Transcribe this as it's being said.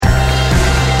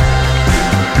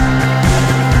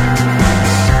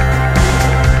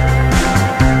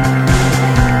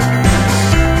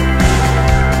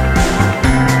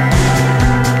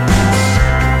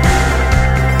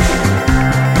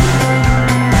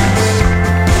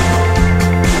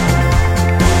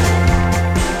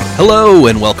Hello,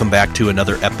 and welcome back to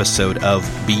another episode of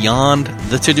Beyond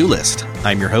the To-Do List.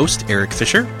 I'm your host, Eric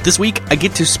Fisher. This week, I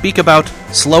get to speak about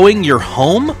slowing your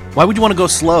home. Why would you want to go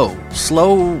slow?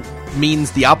 Slow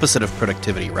means the opposite of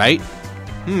productivity, right?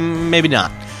 Maybe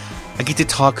not. I get to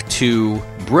talk to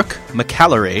Brooke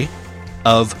McAlary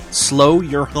of Slow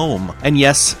Your Home. And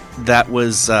yes, that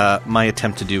was my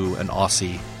attempt to do an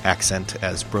Aussie accent,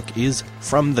 as Brooke is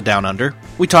from the Down Under.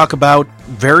 We talk about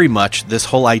very much this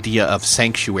whole idea of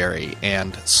sanctuary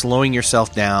and slowing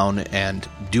yourself down and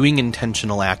doing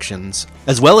intentional actions,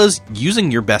 as well as using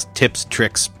your best tips,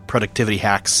 tricks, productivity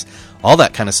hacks, all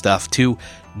that kind of stuff to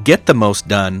get the most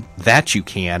done that you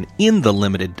can in the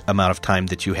limited amount of time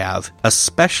that you have,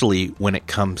 especially when it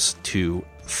comes to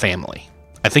family.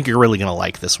 I think you're really going to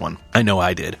like this one. I know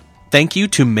I did. Thank you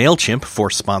to MailChimp for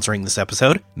sponsoring this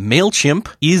episode. MailChimp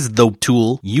is the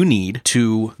tool you need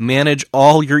to manage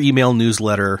all your email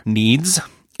newsletter needs.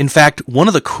 In fact, one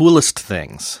of the coolest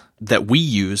things that we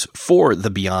use for the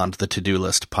Beyond the To-Do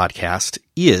List podcast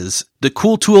is the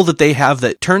cool tool that they have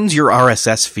that turns your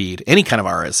RSS feed, any kind of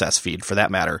RSS feed for that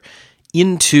matter,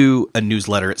 into a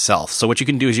newsletter itself. So what you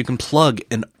can do is you can plug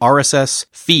an RSS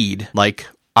feed like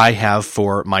I have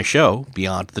for my show,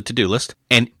 Beyond the To-Do List,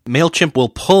 and MailChimp will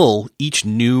pull each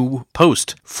new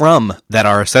post from that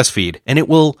RSS feed, and it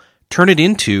will turn it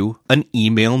into an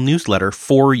email newsletter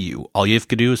for you. All you have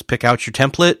to do is pick out your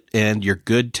template, and you're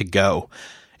good to go.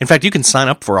 In fact, you can sign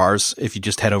up for ours if you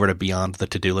just head over to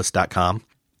beyondthetodolist.com,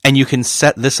 and you can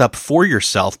set this up for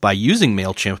yourself by using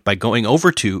MailChimp by going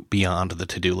over to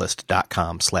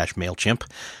beyondthetodolist.com/MailChimp.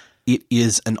 It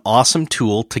is an awesome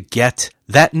tool to get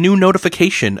that new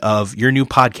notification of your new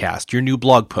podcast, your new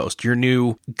blog post, your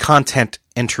new content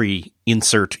entry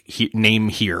insert name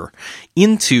here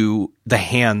into the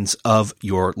hands of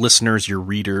your listeners, your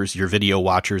readers, your video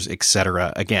watchers,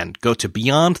 etc. Again, go to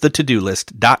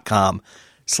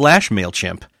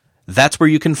beyondthetodolist.com/MailChimp. That's where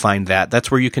you can find that.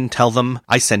 That's where you can tell them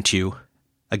I sent you.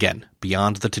 Again,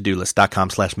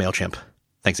 beyondthetodolist.com/MailChimp.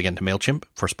 Thanks again to MailChimp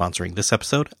for sponsoring this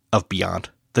episode of Beyond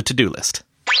the To-Do List.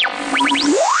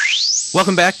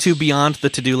 Welcome back to Beyond the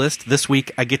To-Do List. This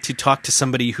week, I get to talk to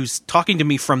somebody who's talking to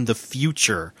me from the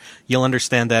future. You'll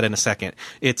understand that in a second.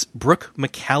 It's Brooke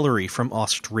McAlary from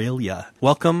Australia.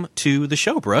 Welcome to the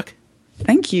show, Brooke.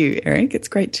 Thank you, Eric. It's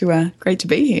great to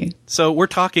be here. So we're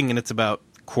talking, and it's about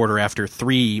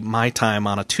 3:15 my time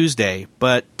on a Tuesday,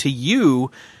 but to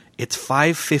you, it's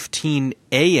 5:15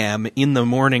 a.m. in the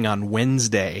morning on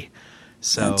Wednesday.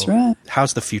 So that's right.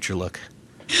 How's the future look?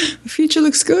 The future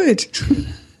looks good.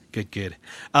 Good.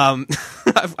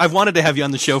 I've wanted to have you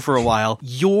on the show for a while.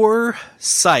 Your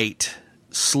site,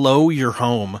 Slow Your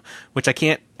Home, which I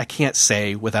can't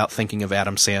say without thinking of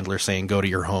Adam Sandler saying "Go to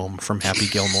your home" from Happy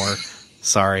Gilmore.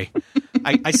 Sorry,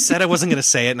 I said I wasn't going to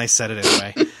say it, and I said it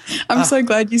anyway. I'm so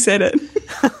glad you said it.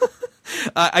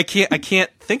 I can't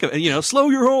think of it. Slow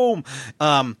your home.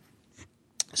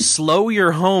 Slow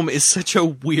Your Home is such a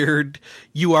weird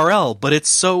URL, but it's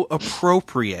so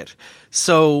appropriate.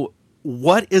 So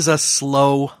what is a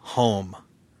slow home?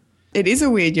 It is a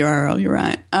weird URL, you're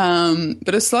right.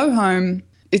 But a slow home,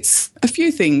 it's a few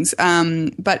things,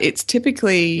 but it's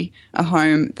typically a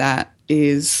home that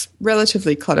is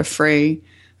relatively clutter-free,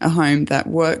 a home that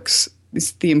works.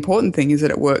 The important thing is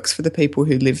that it works for the people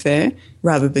who live there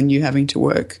rather than you having to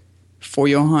work for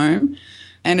your home.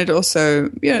 And it also,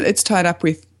 it's tied up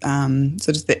with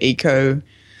sort of the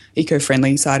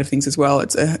eco-friendly side of things as well.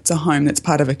 It's a home that's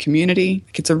part of a community.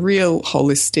 It's a real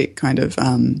holistic kind of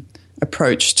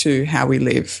approach to how we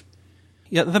live.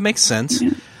 Yeah, that makes sense.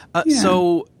 Yeah.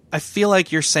 So I feel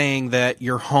like you're saying that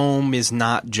your home is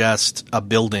not just a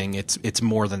building. It's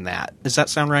more than that. Does that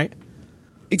sound right?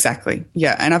 Exactly.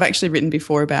 Yeah. And I've actually written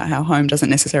before about how home doesn't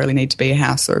necessarily need to be a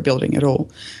house or a building at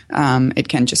all. It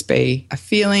can just be a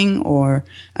feeling or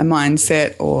a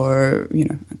mindset or,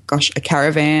 a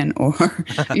caravan or,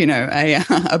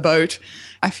 a boat.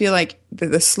 I feel like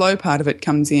the slow part of it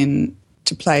comes in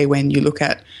to play when you look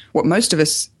at what most of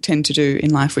us tend to do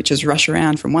in life, which is rush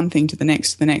around from one thing to the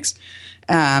next,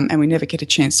 and we never get a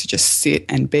chance to just sit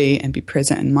and be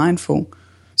present and mindful.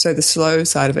 So the slow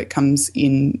side of it comes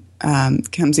into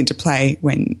play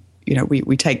when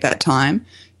we take that time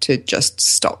to just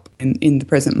stop in the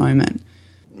present moment.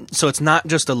 So it's not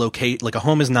just like a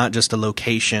home is not just a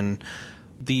location.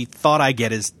 The thought I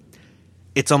get is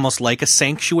it's almost like a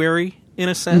sanctuary in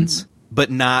a sense, but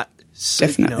not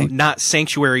definitely not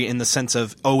sanctuary in the sense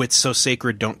of it's so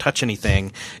sacred, don't touch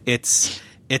anything. It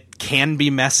can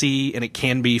be messy and it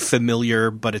can be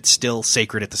familiar, but it's still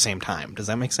sacred at the same time. Does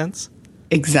that make sense?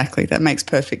 Exactly. That makes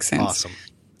perfect sense. Awesome.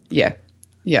 Yeah.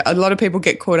 Yeah, a lot of people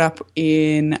get caught up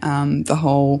in the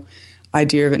whole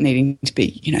idea of it needing to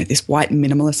be, this white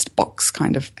minimalist box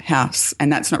kind of house.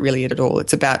 And that's not really it at all.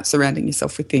 It's about surrounding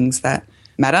yourself with things that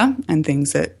matter and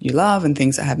things that you love and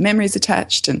things that have memories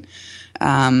attached. And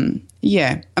I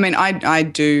mean, I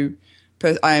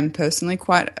am personally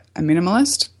quite a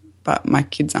minimalist, but my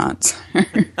kids aren't. So.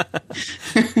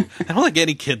 I don't think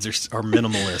any kids are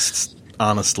minimalists,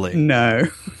 honestly. No.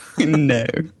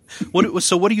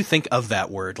 So what do you think of that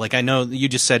word? Like, I know you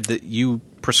just said that you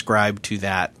prescribe to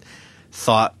that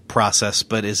thought process,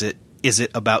 but is it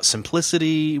about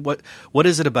simplicity? What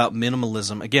is it about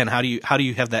minimalism? Again, how do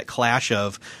you have that clash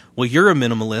of, well, you're a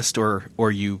minimalist,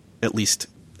 or you at least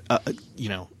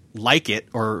like it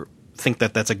or think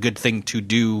that that's a good thing to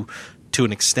do to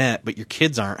an extent, but your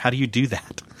kids aren't. How do you do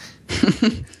that?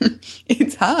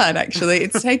 It's hard, actually.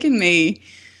 It's taken me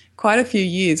quite a few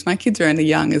years. My kids are only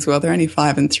young as well. They're only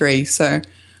 5 and 3. So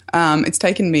it's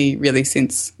taken me really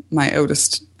since my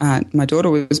eldest, my daughter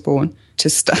was born, to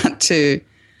start to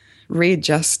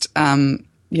readjust,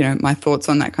 my thoughts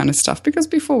on that kind of stuff. Because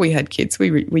before we had kids,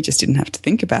 we just didn't have to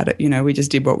think about it. We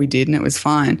just did what we did and it was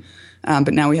fine.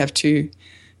 But now we have 2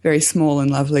 very small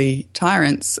and lovely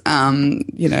tyrants,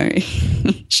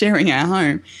 sharing our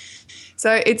home.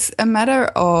 So it's a matter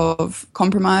of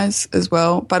compromise as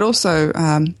well, but also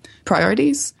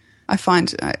priorities. I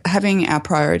find having our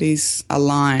priorities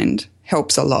aligned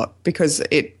helps a lot because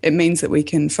it means that we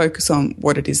can focus on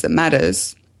what it is that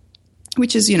matters,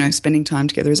 which is, spending time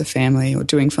together as a family or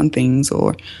doing fun things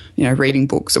or, reading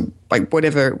books or like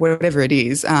whatever it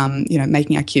is,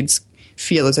 making our kids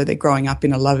feel as though they're growing up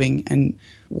in a loving and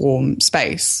warm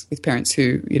space with parents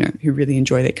who really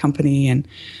enjoy their company and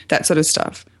that sort of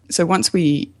stuff. So once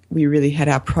we really had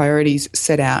our priorities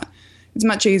set out, it's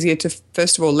much easier to,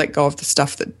 first of all, let go of the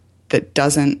stuff that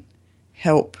doesn't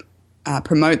help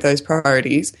promote those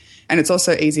priorities. And it's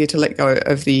also easier to let go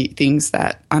of the things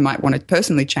that I might want to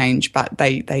personally change, but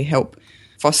they help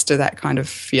foster that kind of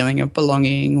feeling of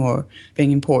belonging or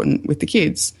being important with the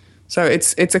kids. So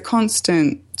it's a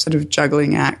constant sort of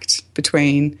juggling act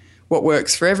between what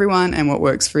works for everyone and what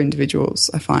works for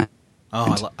individuals, I find.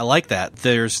 Oh, I like that.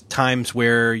 There's times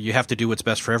where you have to do what's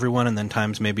best for everyone, and then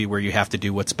times maybe where you have to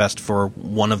do what's best for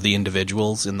one of the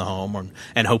individuals in the home,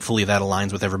 and hopefully that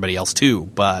aligns with everybody else too.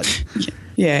 But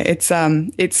yeah,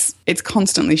 it's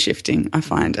constantly shifting, I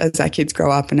find, as our kids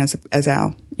grow up and as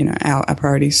our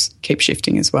priorities keep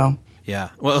shifting as well. Yeah,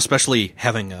 well, especially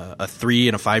having a 3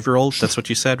 and a 5-year-old. That's what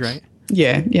you said, right?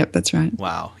 Yeah, yep, that's right.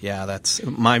 Wow, yeah, that's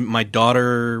my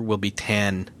daughter will be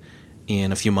 10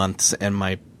 in a few months, and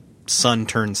my son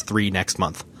turns 3 next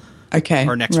month. Okay,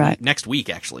 or next week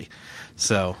actually.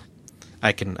 So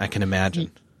I can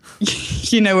imagine.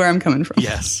 You know where I'm coming from.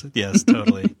 Yes,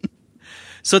 totally.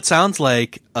 So it sounds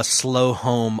like a slow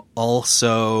home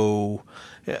also,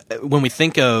 when we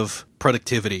think of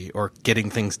productivity or getting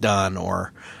things done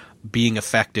or being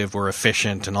effective or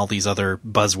efficient and all these other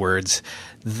buzzwords,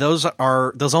 those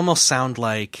almost sound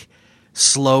like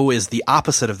slow is the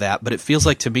opposite of that, but it feels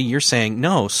like to me you're saying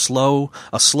no, a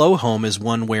slow home is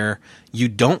one where you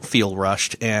don't feel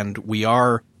rushed and we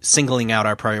are singling out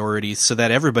our priorities so that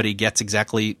everybody gets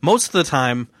exactly, most of the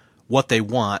time, what they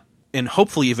want, and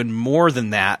hopefully even more than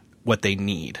that, what they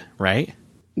need, right?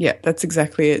 Yeah, that's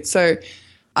exactly it. So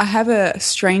I have a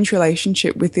strange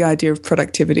relationship with the idea of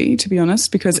productivity, to be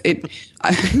honest, because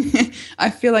I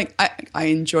feel like I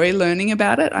enjoy learning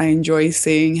about it. I enjoy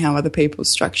seeing how other people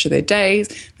structure their days.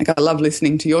 Like, I love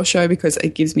listening to your show because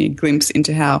it gives me a glimpse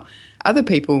into how other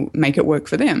people make it work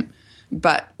for them.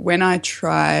 But when I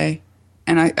try,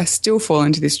 and I still fall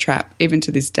into this trap even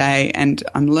to this day, and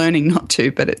I'm learning not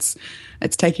to, but it's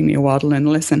taking me a while to learn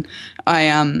the lesson.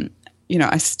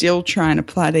 I still try and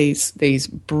apply these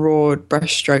broad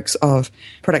brushstrokes of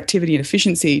productivity and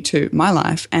efficiency to my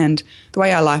life, and the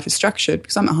way our life is structured,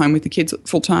 because I'm at home with the kids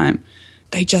full time,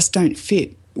 they just don't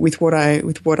fit with what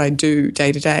I do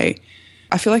day to day.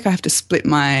 I feel like I have to split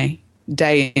my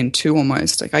day in 2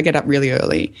 almost. Like, I get up really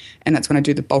early, and that's when I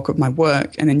do the bulk of my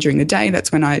work, and then during the day,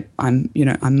 that's when I'm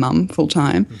mum full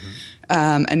time. Mm-hmm.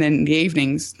 And then in the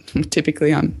evenings,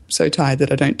 typically I'm so tired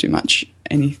that I don't do much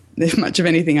of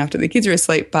anything after the kids are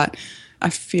asleep. But I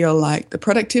feel like the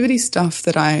productivity stuff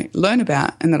that I learn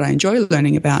about and that I enjoy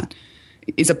learning about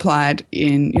is applied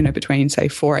in, between, say,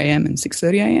 4 a.m. and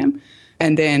 6:30 a.m.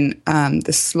 And then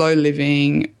the slow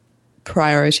living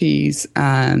priorities,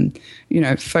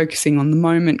 focusing on the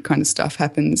moment kind of stuff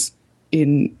happens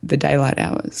in the daylight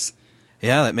hours.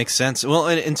 Yeah, that makes sense. Well,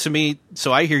 and to me,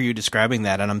 so I hear you describing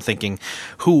that, and I'm thinking,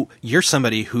 you're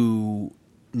somebody who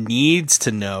needs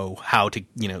to know how to,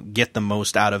 get the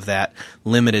most out of that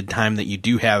limited time that you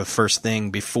do have first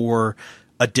thing before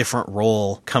a different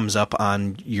role comes up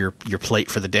on your plate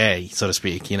for the day, so to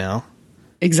speak,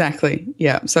 Exactly.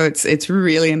 Yeah. So it's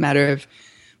really a matter of,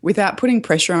 without putting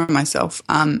pressure on myself,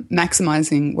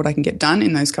 maximizing what I can get done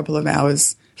in those couple of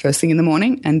hours first thing in the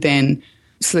morning, and then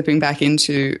slipping back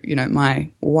into, my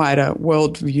wider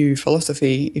worldview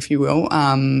philosophy, if you will,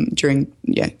 during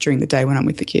the day when I'm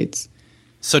with the kids.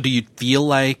 So do you feel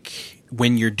like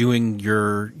when you're doing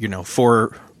your,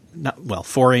 4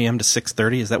 a.m. to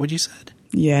 6:30, is that what you said?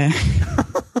 Yeah.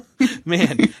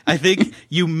 Man, I think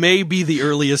you may be the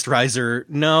earliest riser.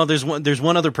 No, there's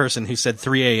one other person who said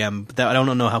 3 a.m. That I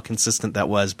don't know how consistent that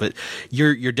was, but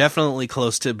you're definitely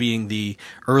close to being the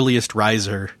earliest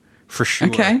riser for sure.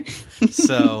 Okay.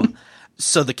 So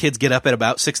the kids get up at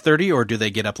about 6:30, or do they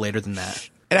get up later than that?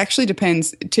 It actually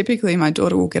depends. Typically, my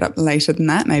daughter will get up later than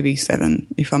that, maybe 7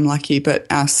 if I'm lucky. But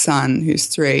our son, who's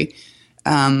 3,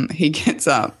 he gets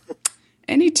up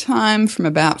any time from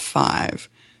about 5.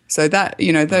 So that,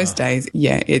 those days,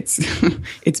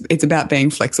 it's about being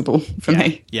flexible for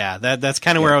me. Yeah, that's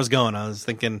kind of where I was going. I was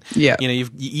thinking,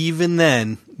 even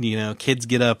then, kids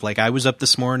get up. Like I was up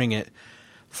this morning at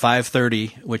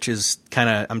 5:30, which is kind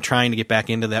of, I'm trying to get back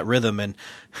into that rhythm. And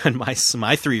my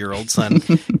 3-year-old son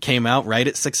came out right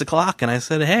at 6 o'clock, and I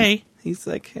said, "Hey," he's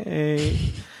like, "Hey,"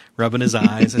 rubbing his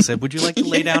eyes. I said, "Would you like to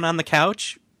lay down on the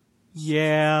couch?"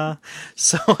 Yeah.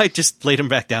 So I just laid him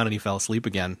back down and he fell asleep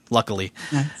again, luckily.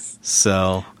 Nice.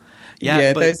 So,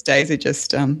 but those days are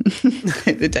just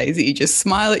the days that you just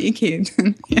smile at your kid.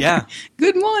 Yeah.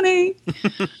 Good morning.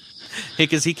 Hey,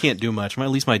 because he can't do much. At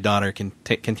least my daughter can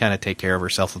kind of take care of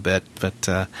herself a bit,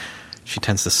 but she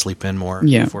tends to sleep in more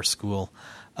before school.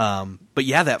 But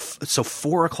yeah, so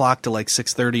 4 o'clock to like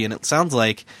 6:30, and it sounds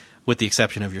like, with the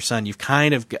exception of your son, you've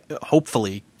kind of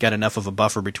hopefully got enough of a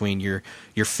buffer between you're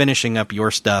finishing up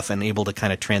your stuff and able to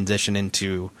kind of transition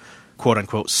into quote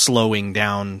unquote slowing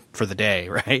down for the day,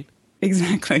 right?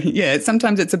 Exactly. Yeah.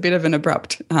 Sometimes it's a bit of an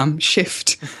abrupt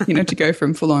shift, to go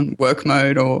from full on work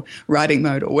mode or writing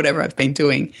mode or whatever I've been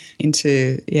doing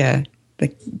into,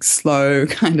 the slow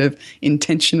kind of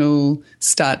intentional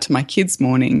start to my kids'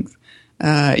 mornings.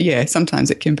 Sometimes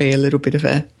it can be a little bit of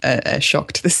a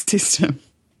shock to the system.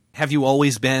 Have you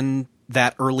always been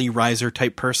that early riser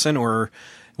type person, or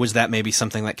was that maybe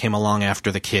something that came along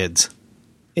after the kids?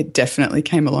 It definitely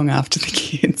came along after the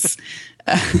kids.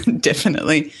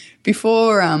 Definitely.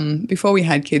 Before we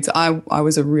had kids, I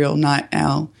was a real night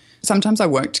owl. Sometimes I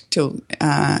worked till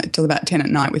about 10 at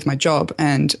night with my job,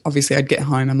 and obviously I'd get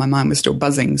home and my mind was still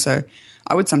buzzing. So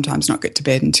I would sometimes not get to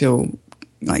bed until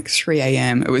like 3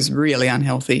 a.m. It was really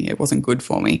unhealthy. It wasn't good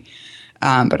for me.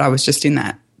 But I was just in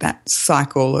that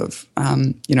cycle of,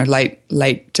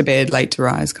 late to bed, late to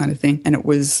rise kind of thing. And it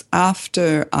was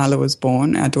after Isla was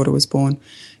born, our daughter was born,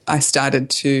 I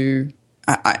started to,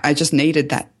 I just needed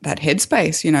that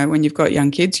headspace. When you've got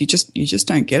young kids, you just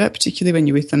don't get it, particularly when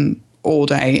you're with them all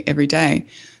day, every day.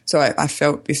 So I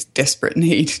felt this desperate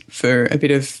need for a bit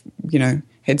of,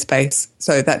 headspace.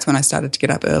 So that's when I started to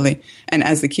get up early. And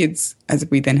as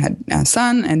we then had our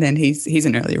son, and then he's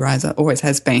an early riser, always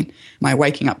has been. My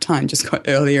waking up time just got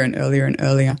earlier and earlier and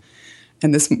earlier.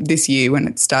 And this year when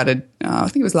it started, I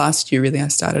think it was last year really, I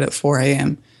started at 4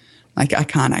 a.m. Like I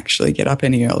can't actually get up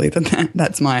any earlier than that.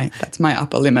 That's my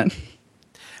upper limit.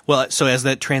 Well, so as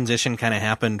that transition kind of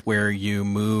happened where you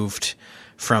moved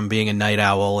from being a night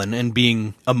owl and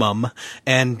being a mum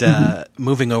and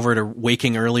moving over to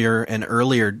waking earlier and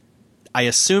earlier, I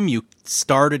assume you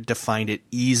started to find it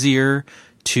easier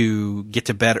to get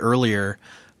to bed earlier,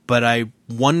 but I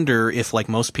wonder if, like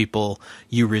most people,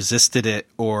 you resisted it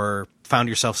or found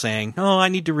yourself saying, "Oh, I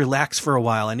need to relax for a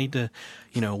while. I need to,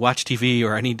 watch TV,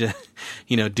 or I need to,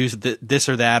 do this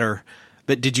or that."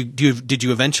 But did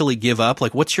you eventually give up?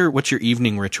 Like, what's your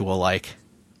evening ritual like?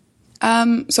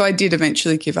 So I did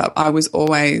eventually give up. I was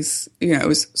always, it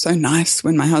was so nice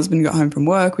when my husband got home from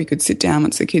work. We could sit down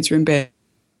once the kids were in bed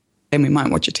and we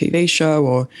might watch a TV show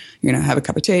or, have a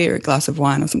cup of tea or a glass of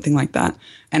wine or something like that.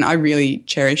 And I really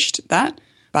cherished that.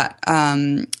 But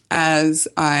as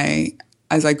I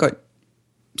got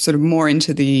sort of more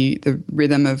into the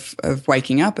rhythm of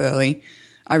waking up early,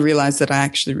 I realized that I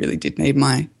actually really did need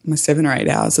my 7 or 8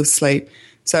 hours of sleep.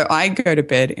 So I go to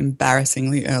bed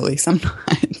embarrassingly early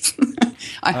sometimes.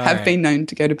 I have been known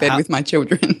to go to bed with my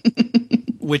children.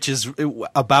 Which is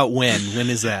about when? When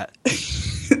is that?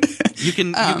 You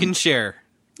can share.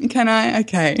 Can I?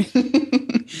 Okay.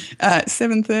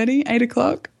 7:30, 8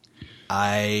 o'clock.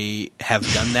 I have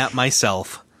done that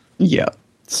myself. Yeah.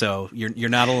 So you're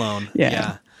not alone.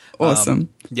 Yeah. Awesome.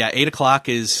 Yeah, 8 o'clock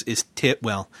is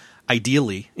well,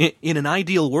 ideally. In an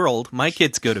ideal world, my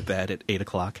kids go to bed at 8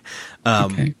 o'clock.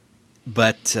 Okay.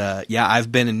 But yeah,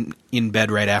 I've been in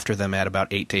bed right after them at about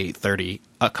 8 to 8:30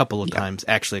 a couple of times.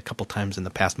 Actually, a couple times in the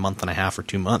past month and a half or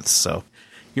 2 months. So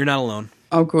you're not alone.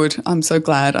 Oh, good. I'm so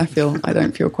glad. I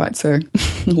don't feel quite so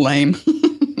lame.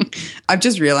 I've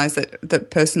just realized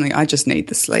that personally, I just need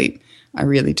the sleep. I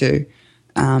really do.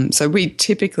 So we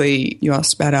typically, you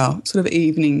asked about our sort of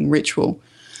evening ritual.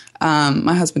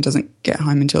 My husband doesn't get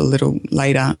home until a little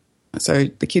later. So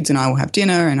the kids and I will have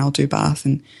dinner and I'll do bath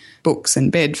and books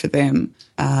and bed for them.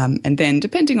 And then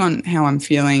depending on how I'm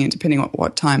feeling and depending on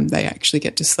what time they actually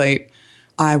get to sleep,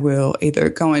 I will either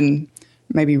go and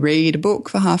maybe read a book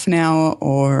for half an hour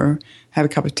or have a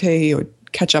cup of tea or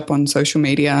catch up on social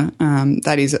media.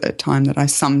 That is a time that I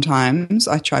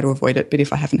try to avoid it, but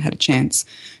if I haven't had a chance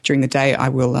during the day, I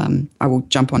will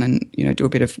jump on and, do a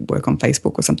bit of work on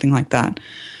Facebook or something like that.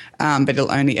 But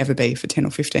it'll only ever be for 10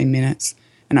 or 15 minutes.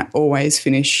 And I always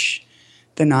finish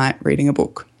the night reading a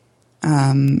book.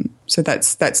 So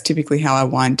that's typically how I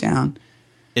wind down.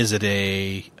 Is it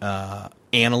a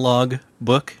analog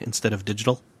book instead of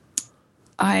digital?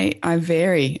 I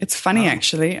vary. It's funny,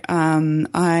 actually.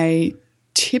 I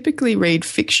typically read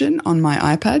fiction on my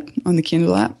iPad, on the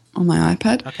Kindle app on my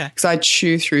iPad. Okay. Because I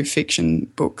chew through fiction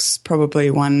books probably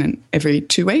one every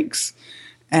 2 weeks.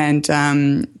 And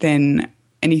then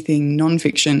anything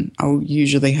non-fiction, I'll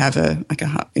usually have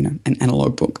an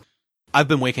analog book. I've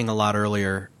been waking a lot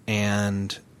earlier,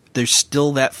 and there's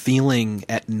still that feeling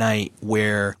at night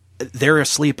where they're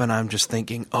asleep and I'm just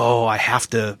thinking, oh, I have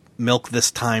to milk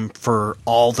this time for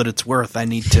all that it's worth.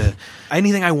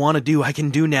 Anything I want to do, I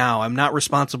can do now. I'm not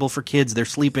responsible for kids. They're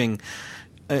sleeping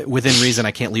within reason.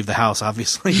 I can't leave the house,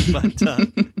 obviously. But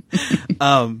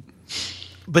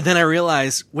then I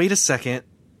realize, wait a second,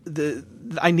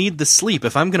 I need the sleep.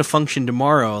 If I'm going to function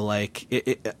tomorrow,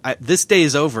 this day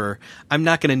is over, I'm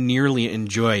not going to nearly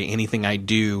enjoy anything I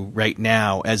do right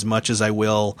now as much as I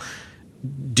will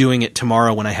doing it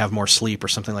tomorrow when I have more sleep or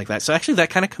something like that. So actually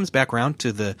that kind of comes back around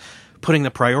to the putting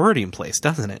the priority in place,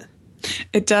 doesn't it?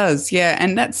 It does, yeah.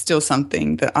 And that's still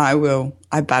something that I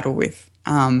battle with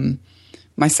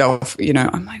myself.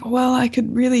 I'm like, well, I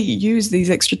could really use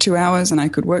these extra 2 hours and I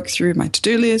could work through my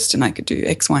to-do list and I could do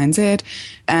X, Y, and Z.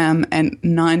 And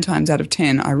 9 times out of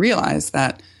 10, I realize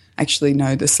that actually,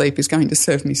 no, the sleep is going to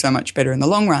serve me so much better in the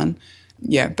long run.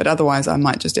 Yeah, but otherwise I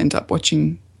might just end up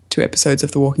watching 2 episodes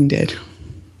of The Walking Dead.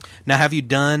 Now, have you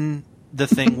done the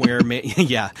thing where,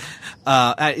 yeah,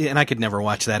 and I could never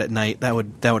watch that at night. That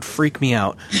would freak me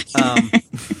out.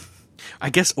 I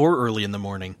guess, or early in the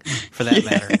morning, for that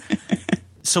matter.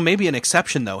 So maybe an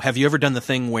exception, though. Have you ever done the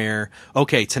thing where,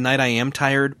 okay, tonight I am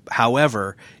tired.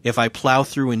 However, if I plow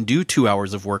through and do 2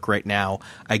 hours of work right now,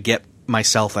 I get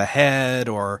myself ahead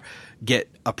or get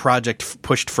a project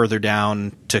pushed further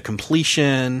down to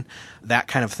completion, that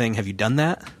kind of thing. Have you done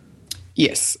that?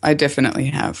 Yes, I definitely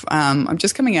have. I'm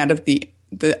just coming out of the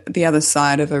other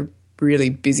side of a really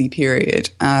busy period.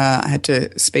 I had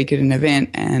to speak at an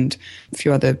event and a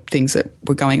few other things that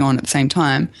were going on at the same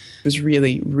time. It was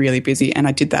really, really busy, and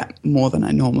I did that more than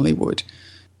I normally would.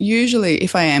 Usually,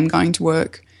 if I am going to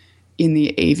work in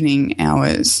the evening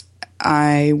hours,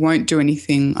 I won't do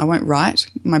anything. I won't write.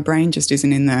 My brain just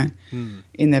isn't in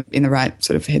the right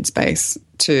sort of headspace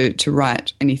to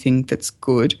write anything that's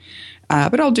good.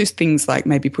 But I'll do things like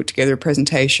maybe put together a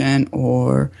presentation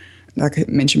or, like I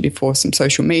mentioned before, some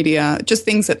social media, just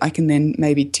things that I can then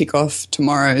maybe tick off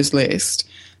tomorrow's list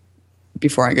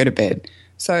before I go to bed.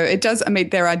 So it does,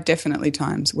 there are definitely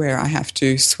times where I have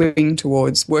to swing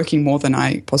towards working more than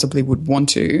I possibly would want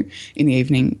to in the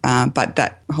evening, but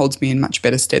that holds me in much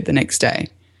better stead the next day.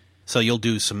 So you'll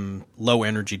do some low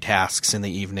energy tasks in the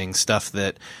evening, stuff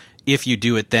that if you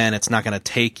do it then, it's not going to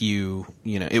take you,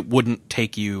 it wouldn't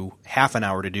take you half an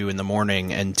hour to do in the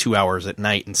morning and 2 hours at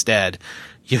night instead.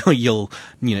 It'll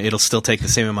still take the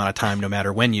same amount of time no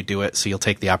matter when you do it. So you'll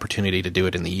take the opportunity to do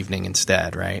it in the evening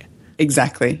instead, right?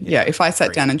 Exactly. Yeah. If I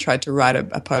sat down and tried to write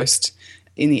a post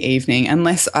in the evening,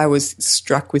 unless I was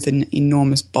struck with an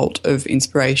enormous bolt of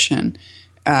inspiration,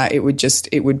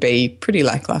 it would be pretty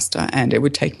lackluster and it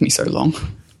would take me so long.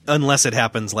 Unless it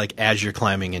happens like as you're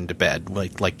climbing into bed,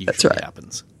 like usually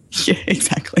happens. Yeah,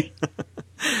 exactly.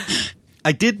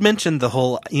 I did mention the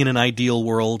whole in an ideal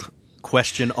world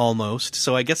question almost,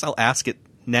 so I guess I'll ask it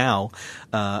now.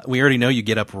 We already know you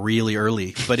get up really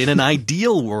early, but in an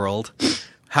ideal world,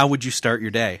 how would you start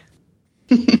your day?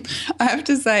 I have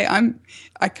to say,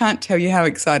 I can't tell you how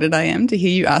excited I am to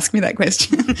hear you ask me that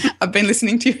question. I've been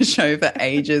listening to your show for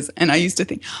ages, and I used to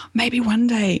think, maybe one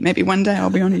day I'll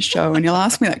be on his show and you'll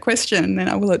ask me that question, and then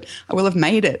I will have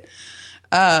made it.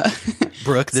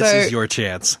 Brooke, this is your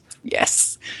chance.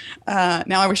 Yes.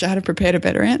 Now I wish I had prepared a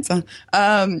better answer.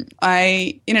 In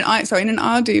an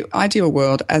ideal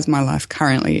world, as my life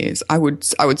currently is, I would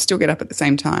still get up at the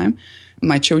same time.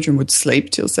 My children would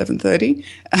sleep till 7:30,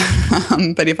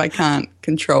 but if I can't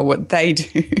control what they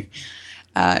do,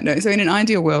 no. So in an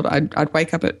ideal world, I'd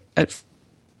wake up at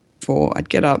 4. I'd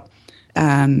get up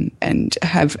and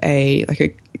have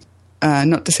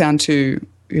not to sound too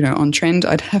on trend,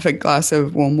 I'd have a glass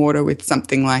of warm water with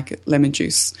something like lemon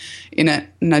juice in it,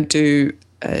 and I'd do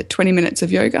 20 minutes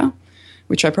of yoga,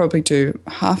 which I probably do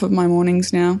half of my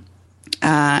mornings now.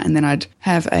 And then I'd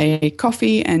have a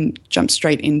coffee and jump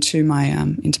straight into my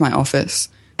office.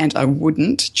 And I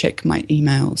wouldn't check my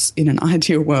emails in an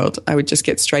ideal world. I would just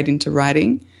get straight into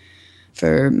writing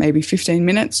for maybe 15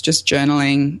 minutes, just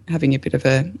journaling, having a bit of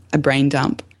a brain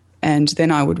dump. And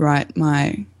then I would write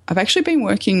I've actually been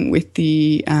working with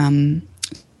the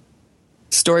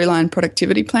Storyline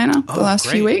Productivity Planner the last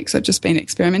few weeks. I've just been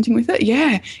experimenting with it.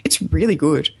 Yeah, it's really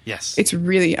good. Yes. It's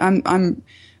really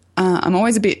I'm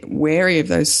always a bit wary of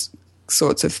those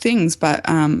sorts of things, but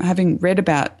having read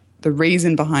about the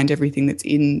reason behind everything that's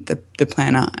in the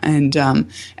planner and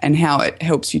how it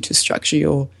helps you to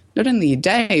structure not only your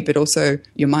day but also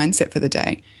your mindset for the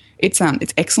day, it's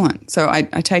excellent. So I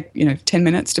take 10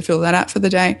 minutes to fill that out for the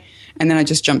day, and then I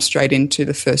just jump straight into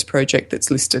the first project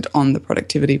that's listed on the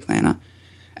productivity planner,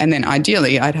 and then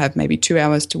ideally I'd have maybe 2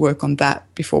 hours to work on that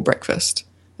before breakfast,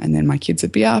 and then my kids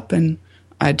would be up and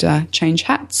I'd change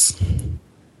hats.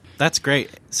 That's great.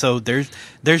 So there's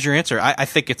your answer. I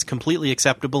think it's completely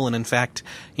acceptable, and in fact,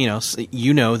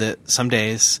 that some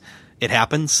days it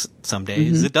happens, some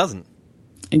days it doesn't.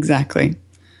 Exactly.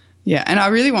 Yeah, and I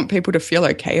really want people to feel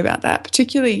okay about that.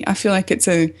 Particularly, I feel like it's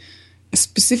a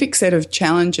specific set of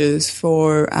challenges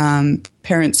for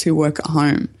parents who work at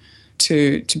home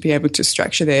to be able to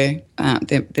structure their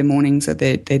mornings or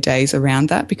their days around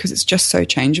that, because it's just so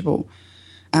changeable.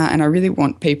 And I really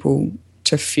want people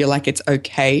to feel like it's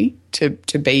okay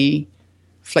to be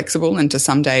flexible and to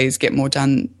some days get more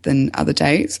done than other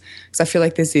days. Because I feel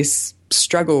like there's this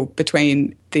struggle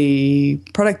between the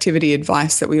productivity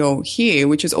advice that we all hear,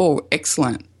 which is all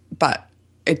excellent, but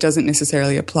it doesn't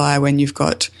necessarily apply when you've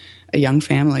got a young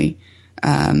family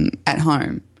at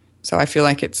home. So I feel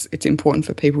like it's important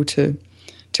for people to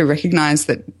recognise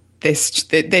that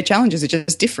their challenges are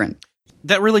just different.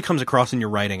 That really comes across in your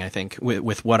writing, I think,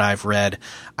 with what I've read.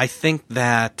 I think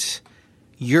that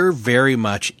you're very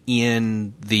much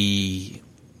in the,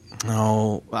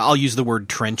 I'll use the word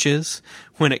trenches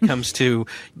when it comes to,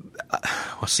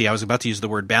 I was about to use the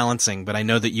word balancing, but I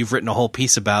know that you've written a whole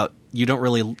piece about, you don't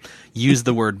really use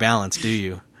the word balance, do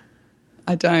you?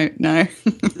 I don't know.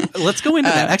 Let's go into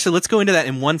that. Actually, let's go into that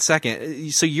in 1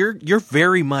 second. So you're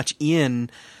very much in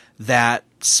that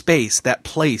space, that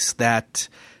place, that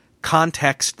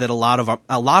context that a lot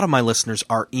of my listeners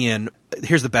are in.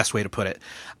 Here's the best way to put it.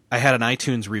 I had an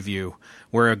iTunes review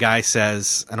where a guy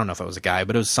says, I don't know if it was a guy,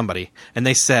 but it was somebody, and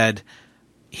they said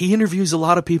he interviews a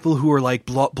lot of people who are like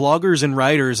bloggers and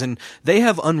writers, and they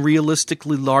have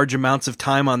unrealistically large amounts of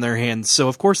time on their hands, so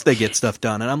of course they get stuff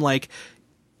done. And I'm like,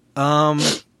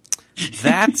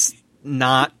 that's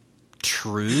not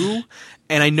true.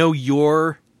 And I know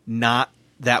you're not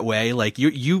that way. Like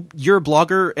you're a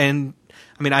blogger, and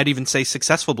I mean, I'd even say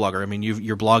successful blogger. I mean,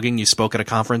 you're blogging. You spoke at a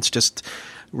conference just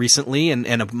recently,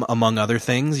 and among other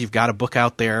things, you've got a book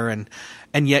out there, and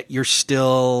yet you're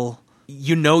still,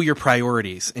 your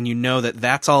priorities, and that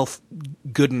that's all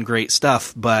good and great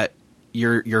stuff, but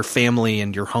your family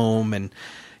and your home and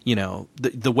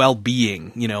the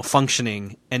well-being,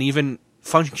 functioning, and even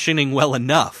functioning well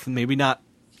enough, maybe not,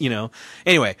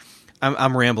 anyway,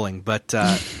 I'm rambling, but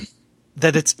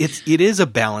that it is a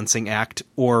balancing act,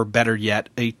 or better yet,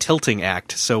 a tilting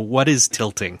act. So what is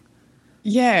tilting?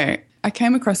 Yeah, I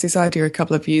came across this idea a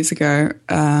couple of years ago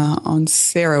on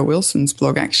Sarah Wilson's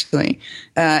blog, actually.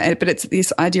 But it's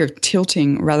this idea of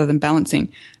tilting rather than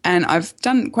balancing. And I've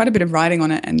done quite a bit of writing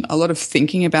on it and a lot of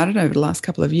thinking about it over the last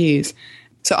couple of years.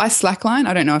 So I slackline.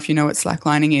 I don't know if you know what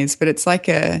slacklining is, but it's like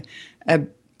a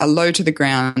low to the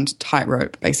ground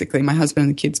tightrope, basically. My husband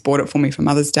and the kids bought it for me for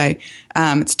Mother's Day.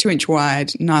 It's 2-inch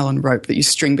wide nylon rope that you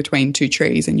string between two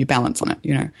trees and you balance on it,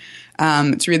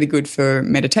 It's really good for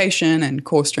meditation and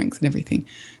core strength and everything.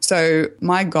 So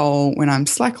my goal when I'm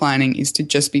slacklining is to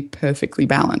just be perfectly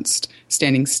balanced,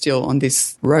 standing still on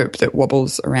this rope that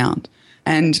wobbles around.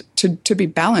 And to be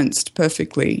balanced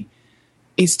perfectly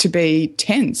is to be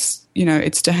tense.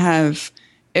 It's to have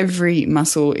every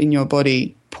muscle in your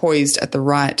body poised at the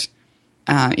right,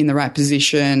 in the right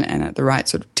position and at the right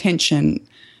sort of tension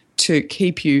to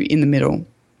keep you in the middle.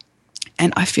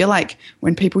 And I feel like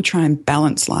when people try and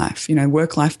balance life,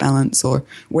 work-life balance or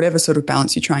whatever sort of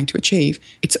balance you're trying to achieve,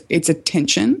 it's a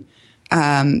tension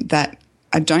that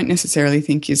I don't necessarily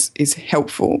think is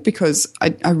helpful, because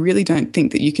I really don't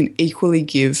think that you can equally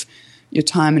give your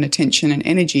time and attention and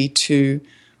energy to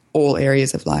all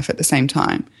areas of life at the same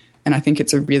time. And I think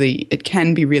it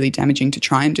can be really damaging to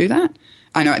try and do that.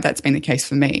 I know that's been the case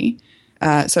for me.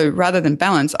 So rather than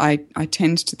balance, I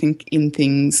tend to think in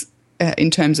things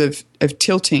in terms of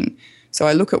tilting. So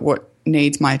I look at what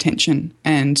needs my attention.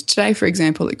 And today, for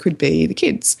example, it could be the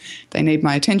kids. They need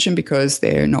my attention because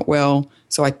they're not well.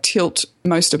 So I tilt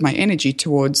most of my energy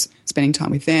towards spending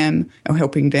time with them or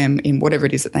helping them in whatever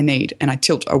it is that they need. And I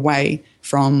tilt away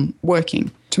from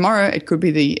working. Tomorrow, it could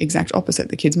be the exact opposite.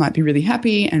 The kids might be really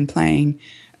happy and playing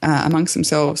amongst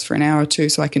themselves for an hour or two.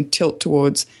 So I can tilt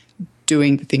towards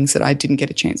doing the things that I didn't get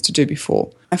a chance to do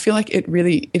before. I feel like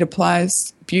it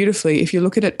applies beautifully if you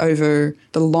look at it over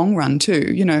the long run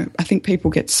too. I think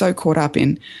people get so caught up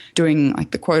in doing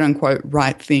like the quote unquote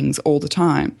right things all the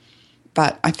time.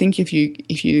 But I think if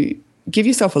you give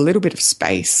yourself a little bit of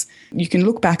space, you can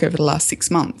look back over the last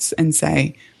 6 months and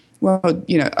say, well,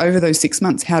 over those 6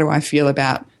 months, how do I feel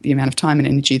about the amount of time and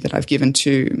energy that I've given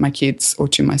to my kids or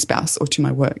to my spouse or to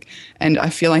my work? And I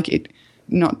feel like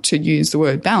not to use the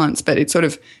word balance, but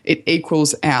it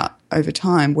equals out over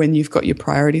time when you've got your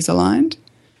priorities aligned.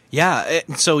 Yeah.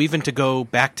 So even to go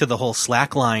back to the whole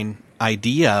slackline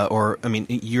idea,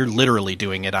 you're literally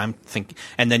doing it. I'm thinking,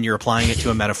 and then you're applying it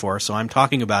to a metaphor. So I'm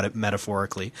talking about it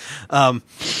metaphorically.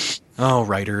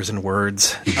 Writers and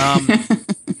words.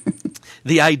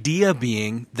 The idea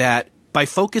being that by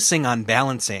focusing on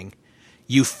balancing,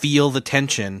 you feel the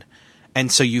tension,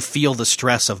 and so you feel the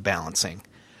stress of balancing.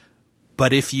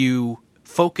 But if you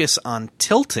focus on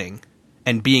tilting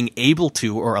and being able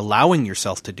to or allowing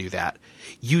yourself to do that,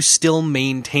 you still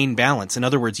maintain balance. In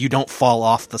other words, you don't fall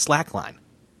off the slack line.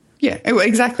 Yeah,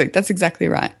 exactly. That's exactly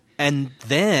right. And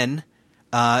then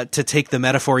to take the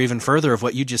metaphor even further of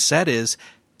what you just said is,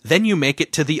 then you make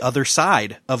it to the other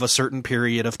side of a certain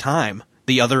period of time,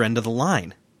 the other end of the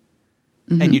line.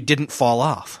 Mm-hmm. And you didn't fall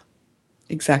off.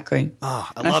 Exactly. Oh,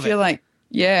 I feel like,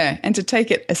 yeah, and to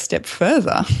take it a step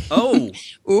further. Oh.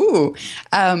 Ooh.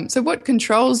 So what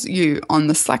controls you on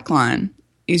the slack line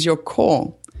is your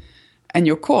core. And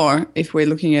your core, if we're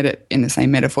looking at it in the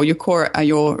same metaphor, your core are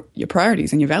your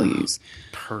priorities and your values.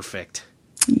 Perfect.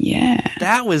 Yeah.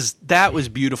 That was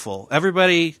beautiful.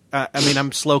 Everybody,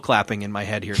 I'm slow clapping in my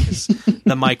head here because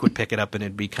the mic would pick it up and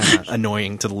it'd be kind of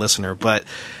annoying to the listener. But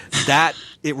that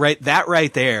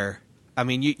right there,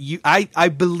 I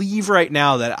believe right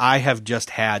now that I have just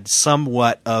had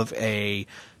somewhat of a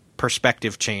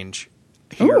perspective change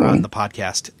here on the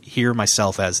podcast. Hear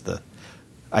myself as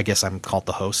I guess I'm called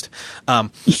the host. But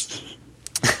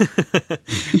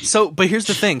here's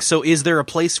the thing. So is there a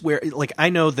place where, I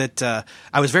know that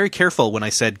I was very careful when I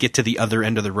said get to the other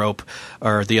end of the rope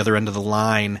or the other end of the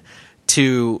line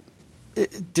to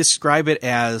describe it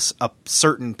as a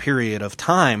certain period of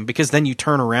time, because then you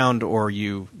turn around or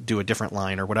you do a different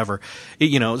line or whatever.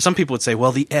 Some people would say,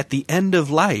 well, at the end of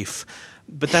life,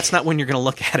 but that's not when you're going to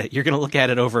look at it. You're going to look at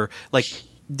it over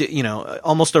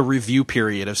almost a review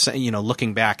period of,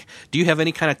 looking back. Do you have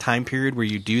any kind of time period where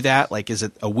you do that? Like, is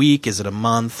it a week? Is it a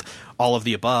month? All of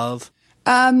the above?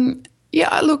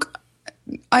 Yeah, look,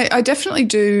 I definitely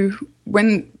do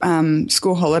when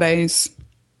school holidays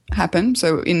happen.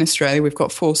 So in Australia, we've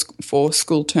got four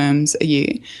school terms a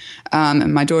year.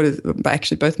 And my daughter,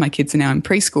 actually both my kids are now in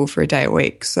preschool for a day a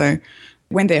week. So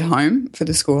when they're home for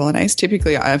the school holidays,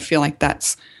 typically I feel like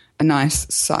that's a nice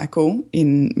cycle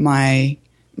in my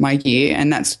year,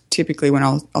 and that's typically when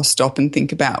I'll stop and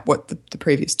think about what the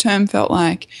previous term felt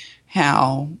like,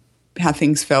 how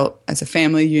things felt as a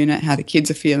family unit, how the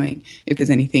kids are feeling, if there's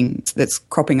anything that's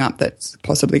cropping up that's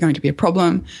possibly going to be a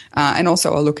problem. And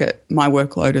also I'll look at my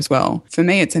workload as well. For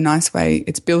me, it's a nice way,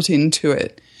 it's built into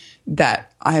it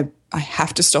that I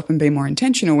have to stop and be more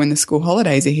intentional when the school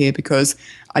holidays are here, because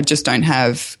I just don't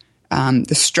have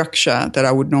the structure that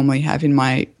I would normally have in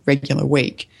my regular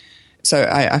week. So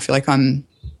I feel like I'm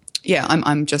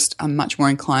much more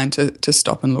inclined to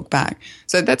stop and look back.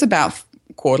 So that's about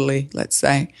quarterly, let's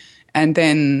say. And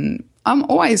then I'm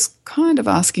always kind of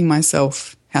asking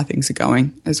myself how things are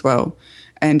going as well.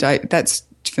 And that's,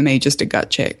 for me, just a gut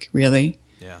check, really.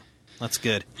 Yeah. That's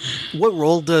good. What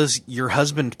role does your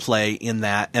husband play in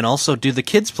that? And also, do the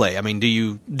kids play? I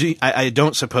mean, I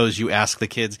don't suppose you ask the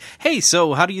kids, hey,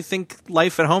 so how do you think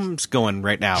life at home's going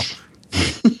right now?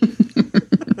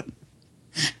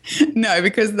 No,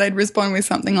 because they'd respond with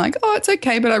something like, oh, it's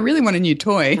okay, but I really want a new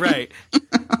toy. Right.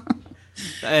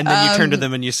 And then you turn to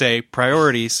them and you say,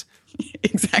 priorities.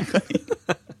 Exactly.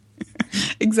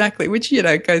 Exactly, which,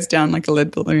 goes down like a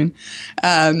lead balloon.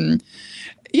 So,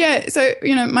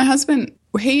 my husband,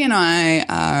 he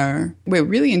and we're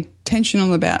really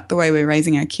intentional about the way we're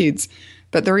raising our kids.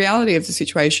 But the reality of the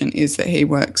situation is that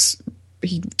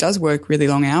he does work really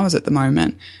long hours at the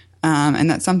moment. And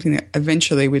that's something that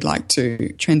eventually we'd like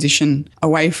to transition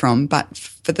away from. But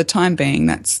for the time being,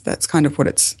 that's kind of what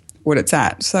it's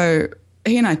at. So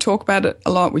he and I talk about it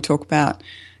a lot. We talk about,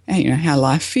 how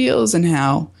life feels and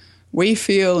how we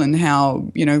feel and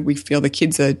how, we feel the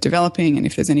kids are developing and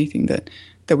if there's anything that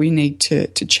we need to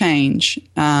change.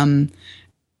 And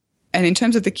in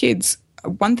terms of the kids,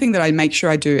 one thing that I make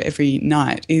sure I do every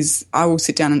night is I will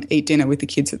sit down and eat dinner with the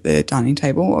kids at the dining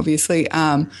table, obviously,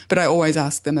 but I always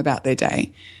ask them about their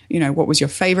day. What was your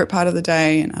favourite part of the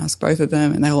day? And ask both of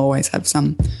them, and they'll always have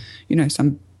some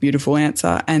beautiful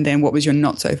answer. And then what was your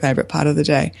not so favourite part of the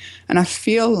day? And I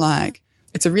feel like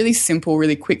it's a really simple,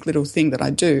 really quick little thing that I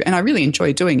do, and I really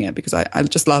enjoy doing it because I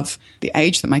just love the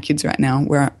age that my kids are at now,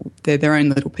 where they're their own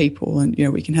little people, and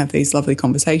we can have these lovely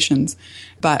conversations.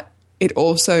 But it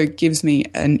also gives me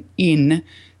an in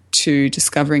to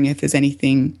discovering if there's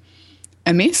anything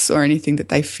amiss or anything that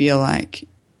they feel like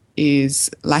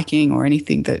is lacking or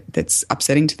anything that's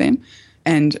upsetting to them.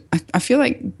 And I feel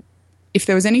like if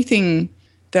there was anything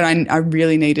that I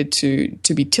really needed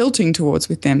to be tilting towards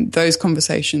with them, those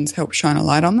conversations help shine a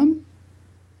light on them.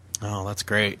 Oh, that's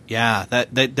great. Yeah,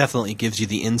 that definitely gives you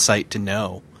the insight to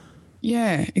know.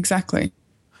 Yeah, exactly.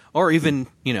 Or even,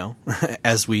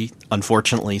 as we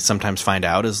unfortunately sometimes find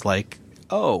out, is like,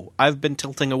 oh, I've been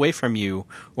tilting away from you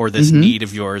or this need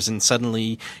of yours, and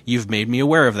suddenly you've made me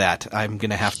aware of that. I'm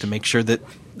going to have to make sure that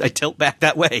I tilt back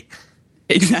that way.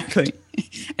 Exactly.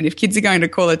 And if kids are going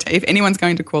to if anyone's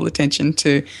going to call attention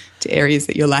to areas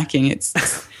that you're lacking, it's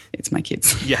my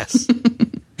kids. Yes.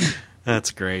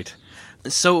 That's great.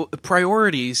 So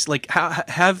priorities, like how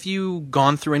have you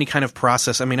gone through any kind of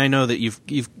process? I mean, I know that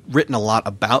you've written a lot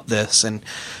about this, and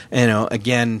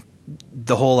again,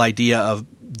 the whole idea of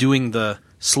doing the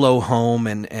slow home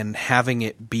and having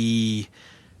it be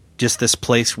just this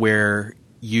place where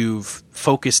you've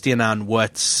focused in on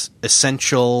what's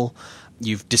essential.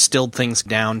 You've distilled things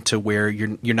down to where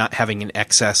you're not having an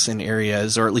excess in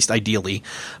areas, or at least ideally.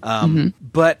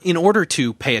 But in order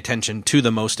to pay attention to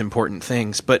the most important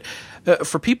things, but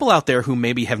for people out there who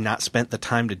maybe have not spent the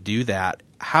time to do that,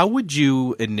 how would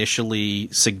you initially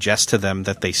suggest to them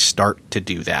that they start to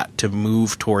do that, to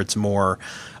move towards more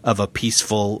of a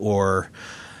peaceful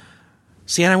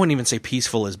and I wouldn't even say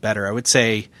peaceful is better. I would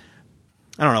say,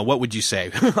 I don't know, what would you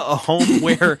say? a home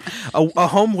where a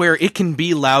home where it can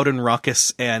be loud and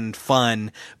raucous and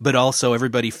fun, but also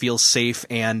everybody feels safe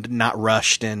and not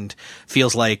rushed and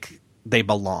feels like they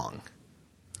belong.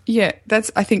 Yeah,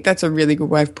 I think that's a really good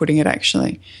way of putting it,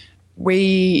 actually.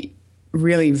 We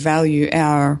really value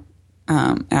our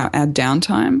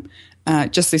downtime.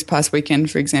 Just this past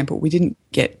weekend, for example, we didn't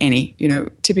get any.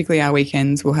 Typically our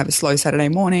weekends, we'll have a slow Saturday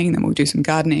morning, then we'll do some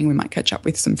gardening. We might catch up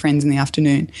with some friends in the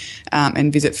afternoon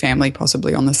and visit family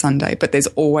possibly on the Sunday. But there's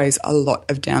always a lot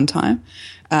of downtime.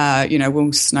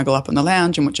 We'll snuggle up on the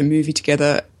lounge and watch a movie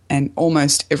together. And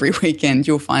almost every weekend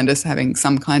you'll find us having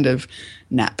some kind of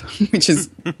nap, which is,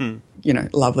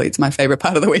 lovely. It's my favorite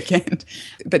part of the weekend.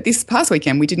 But this past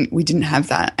weekend we didn't have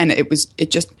that. And it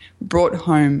just brought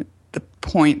home the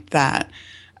point that,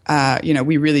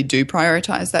 we really do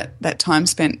prioritize that time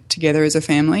spent together as a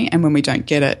family. And when we don't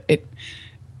get it,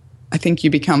 I think you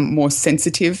become more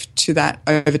sensitive to that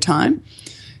over time.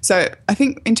 So I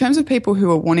think in terms of people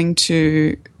who are wanting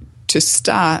to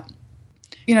start,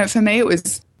 for me,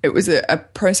 it was a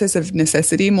process of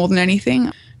necessity more than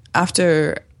anything.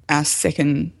 After our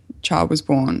second child was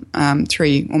born,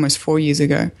 almost 4 years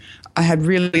ago, I had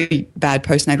really bad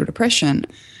postnatal depression.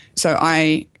 So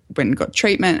I went and got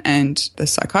treatment, and the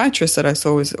psychiatrist that I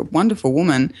saw was a wonderful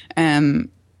woman.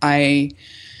 I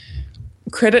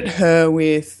credit her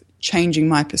with changing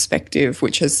my perspective,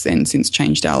 which has then since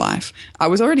changed our life. I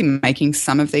was already making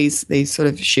some of these sort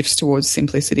of shifts towards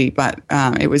simplicity, but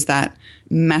it was that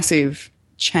massive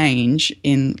change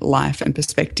in life and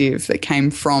perspective that came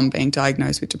from being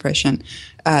diagnosed with depression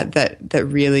that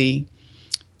really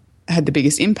had the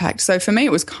biggest impact. So for me,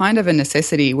 it was kind of a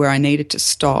necessity where I needed to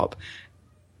stop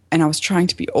and I was trying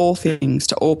to be all things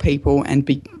to all people and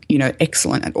be,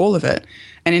 excellent at all of it.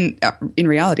 And in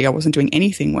reality, I wasn't doing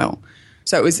anything well.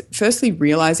 So it was firstly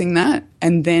realizing that,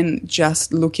 and then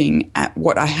just looking at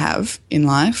what I have in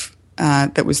life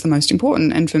that was the most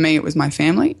important. And for me, it was my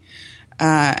family,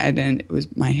 and then it was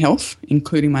my health,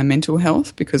 including my mental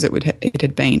health, because it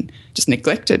had been just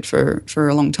neglected for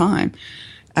a long time.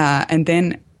 And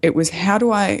then it was, how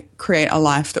do I create a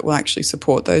life that will actually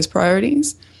support those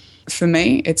priorities? For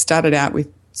me, it started out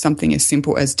with something as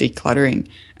simple as decluttering.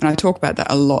 And I talk about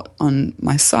that a lot on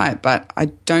my site, but I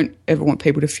don't ever want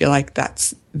people to feel like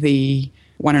that's the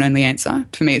one and only answer.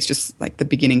 For me, it's just like the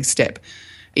beginning step.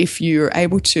 If you're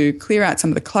able to clear out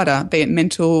some of the clutter, be it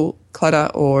mental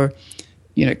clutter or,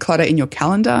 clutter in your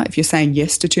calendar, if you're saying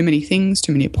yes to too many things,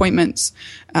 too many appointments,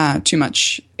 too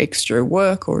much extra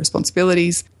work or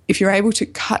responsibilities, if you're able to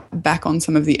cut back on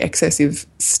some of the excessive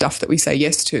stuff that we say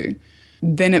yes to,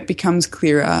 then it becomes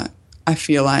clearer. I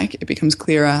feel like it becomes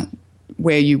clearer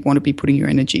where you want to be putting your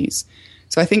energies.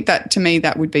 So I think that, to me,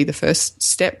 that would be the first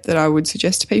step that I would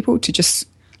suggest to people, to just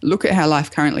look at how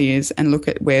life currently is and look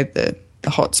at where the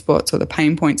hot spots or the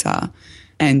pain points are,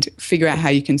 and figure out how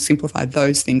you can simplify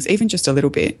those things, even just a little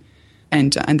bit,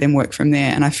 and then work from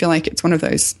there. And I feel like it's one of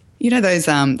those,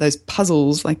 those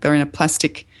puzzles, like they're in a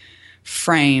plastic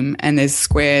frame and there's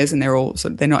squares and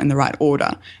they're not in the right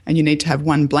order, and you need to have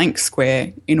one blank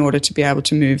square in order to be able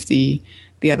to move the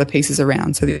other pieces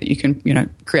around so that you can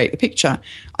create the picture.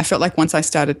 I felt like once I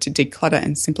started to declutter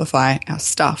and simplify our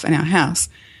stuff and our house,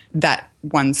 that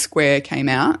one square came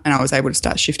out and I was able to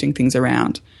start shifting things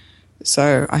around.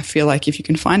 So I feel like if you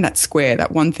can find that square,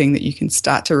 that one thing that you can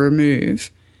start to remove,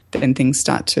 then things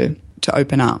start to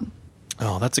open up.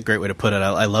 Oh, that's a great way to put it.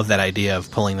 I love that idea of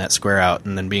pulling that square out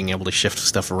and then being able to shift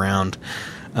stuff around.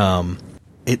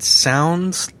 It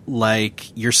sounds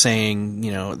like you're saying,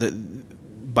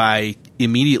 that by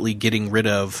immediately getting rid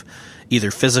of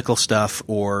either physical stuff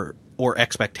or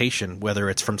expectation, whether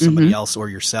it's from somebody else or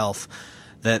yourself,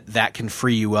 that can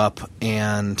free you up,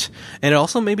 and it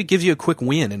also maybe gives you a quick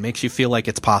win and makes you feel like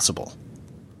it's possible.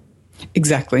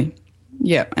 Exactly.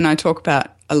 Yeah, and I talk a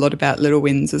lot about little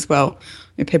wins as well.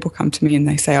 People come to me and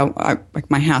they say, like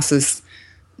my house is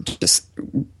just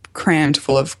crammed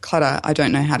full of clutter. I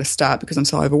don't know how to start because I'm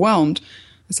so overwhelmed.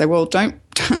 I say, well, don't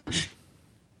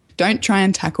try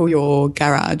and tackle your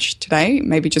garage today.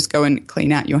 Maybe just go and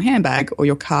clean out your handbag or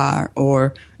your car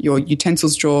or your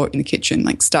utensils drawer in the kitchen.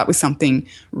 Like, start with something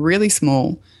really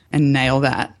small and nail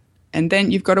that. And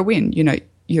then you've got a win.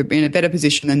 You're in a better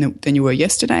position than you were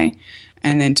yesterday.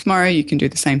 And then tomorrow you can do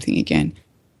the same thing again.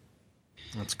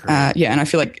 That's great. And I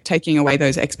feel like taking away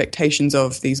those expectations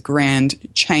of these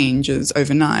grand changes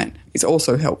overnight is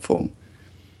also helpful.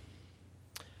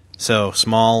 So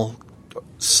small,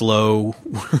 slow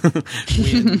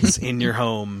wins in your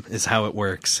home is how it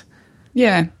works.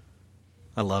 Yeah.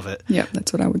 I love it. Yeah,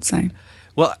 that's what I would say.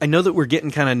 Well, I know that we're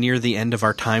getting kind of near the end of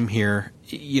our time here.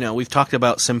 We've talked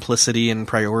about simplicity and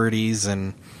priorities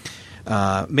and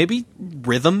maybe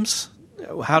rhythms.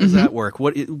 How does that work?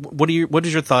 What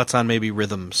is your thoughts on maybe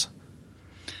rhythms?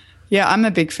 Yeah, I'm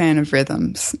a big fan of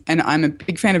rhythms, and I'm a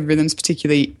big fan of rhythms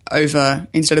particularly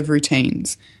instead of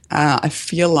routines. I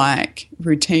feel like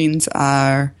routines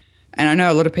are, and I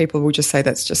know a lot of people will just say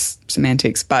that's just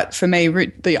semantics, but for me,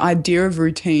 the idea of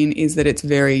routine is that it's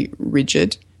very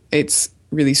rigid. It's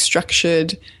really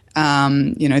structured.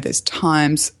 There's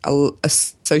times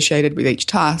associated with each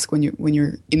task when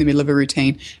you're in the middle of a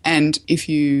routine, and if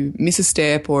you miss a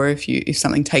step or if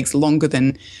something takes longer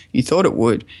than you thought it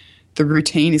would, the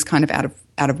routine is kind of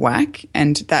out of whack,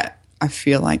 and that I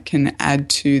feel like can add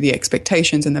to the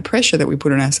expectations and the pressure that we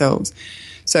put on ourselves.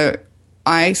 So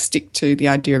I stick to the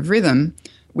idea of rhythm,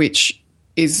 which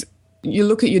is you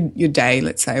look at your day,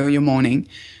 let's say, or your morning,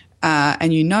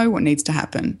 and you know what needs to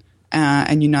happen.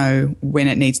 And you know when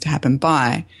it needs to happen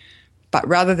by. But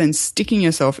rather than sticking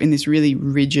yourself in this really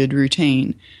rigid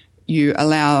routine, you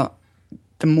allow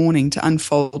the morning to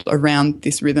unfold around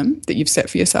this rhythm that you've set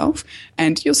for yourself,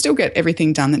 and you'll still get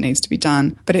everything done that needs to be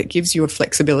done, but it gives you a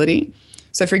flexibility.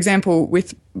 So, for example,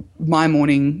 with my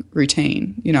morning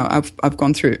routine, I've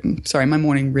gone through, my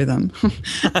morning rhythm.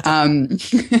 I've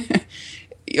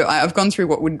gone through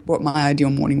what my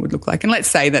ideal morning would look like. And let's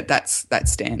say that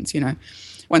stands,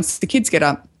 Once the kids get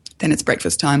up, then it's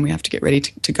breakfast time. We have to get ready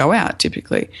to go out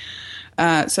typically.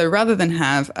 So rather than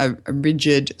have a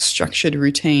rigid, structured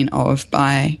routine of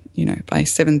by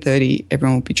 7:30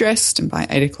 everyone will be dressed and by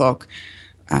 8 o'clock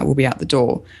we'll be out the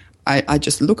door, I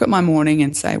just look at my morning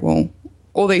and say, well,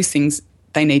 all these things,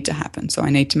 they need to happen. So I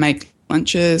need to make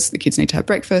lunches, the kids need to have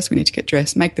breakfast, we need to get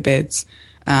dressed, make the beds,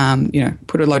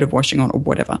 put a load of washing on or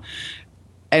whatever.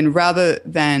 And rather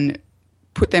than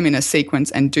put them in a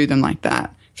sequence and do them like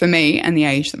that, for me and the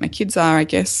age that my kids are, I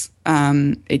guess,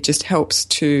 it just helps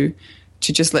to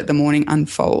just let the morning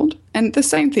unfold. And the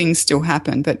same things still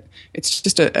happen, but it's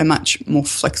just a much more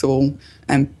flexible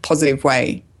and positive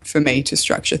way for me to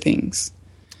structure things.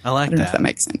 I don't know if that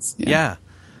makes sense. Yeah.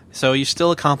 So you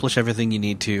still accomplish everything you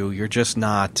need to. You're just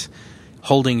not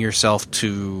holding yourself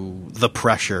to the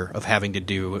pressure of having to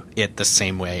do it the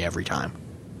same way every time.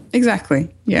 Exactly.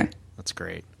 Yeah. That's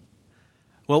great.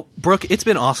 Well, Brooke, it's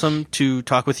been awesome to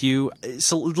talk with you.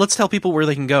 So let's tell people where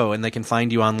they can go and they can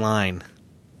find you online.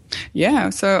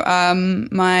 Yeah. So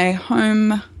my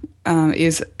home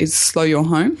is Slow Your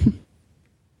Home,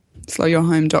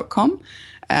 slowyourhome.com.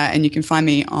 And you can find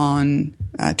me on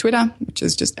Twitter, which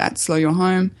is just at Slow Your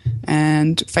Home,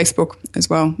 and Facebook as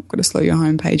well. I've got a Slow Your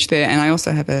Home page there. And I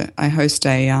also I host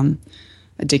a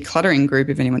decluttering group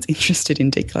if anyone's interested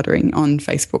in decluttering on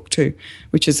Facebook too,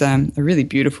 which is a really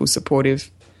beautiful, supportive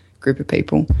group of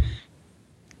people.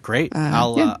 Great.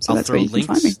 I'll throw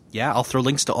links. Yeah, I'll throw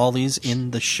links to all these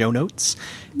in the show notes.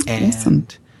 And awesome.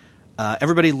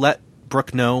 Everybody let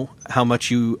Brooke know how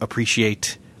much you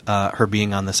appreciate her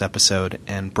being on this episode.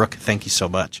 And Brooke, thank you so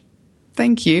much.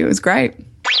 Thank you. It was great.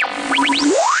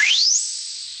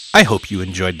 I hope you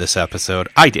enjoyed this episode.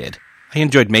 I did. I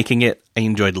enjoyed making it. I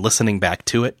enjoyed listening back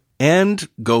to it. And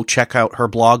go check out her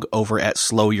blog over at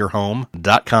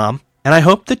slowyourhome.com. And I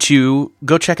hope that you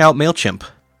go check out MailChimp.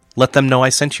 Let them know I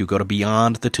sent you. Go to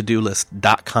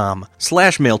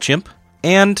beyondthetodolist.com/MailChimp.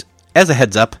 And as a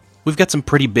heads up, we've got some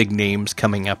pretty big names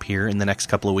coming up here in the next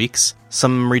couple of weeks.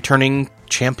 Some returning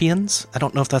champions. I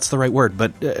don't know if that's the right word,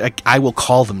 but I will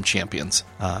call them champions.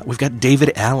 We've got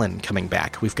David Allen coming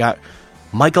back. We've got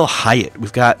Michael Hyatt.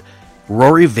 We've got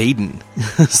Rory Vaden.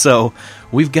 So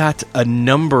we've got a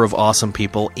number of awesome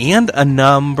people and a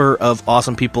number of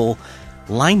awesome people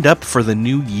lined up for the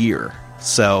new year.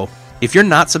 So if you're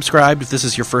not subscribed, if this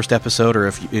is your first episode, or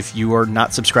if you are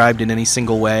not subscribed in any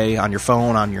single way on your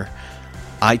phone, on your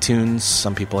iTunes,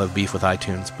 some people have beef with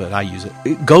iTunes, but I use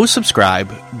it. Go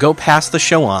subscribe. Go pass the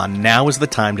show on. Now is the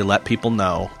time to let people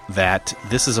know that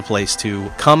this is a place to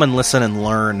come and listen and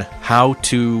learn how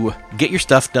to get your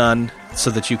stuff done so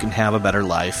that you can have a better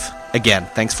life. Again,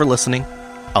 thanks for listening.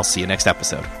 I'll see you next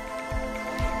episode.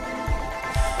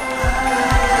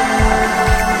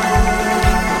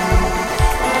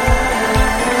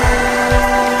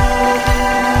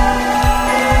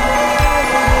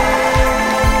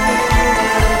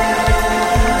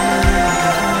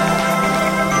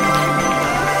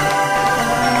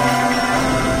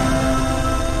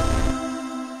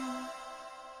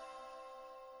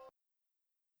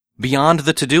 Beyond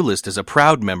the To-Do List is a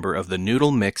proud member of the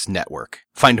Noodle Mix Network.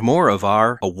 Find more of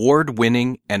our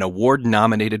award-winning and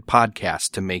award-nominated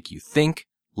podcasts to make you think,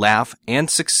 laugh, and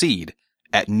succeed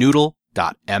at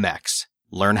noodle.mx.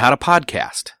 Learn how to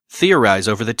podcast. Theorize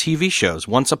over the TV shows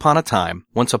Once Upon a Time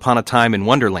in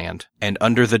Wonderland, and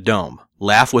Under the Dome.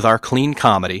 Laugh with our clean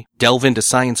comedy. Delve into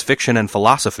science fiction and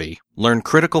philosophy. Learn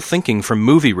critical thinking from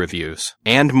movie reviews.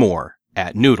 And more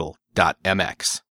at noodle.mx.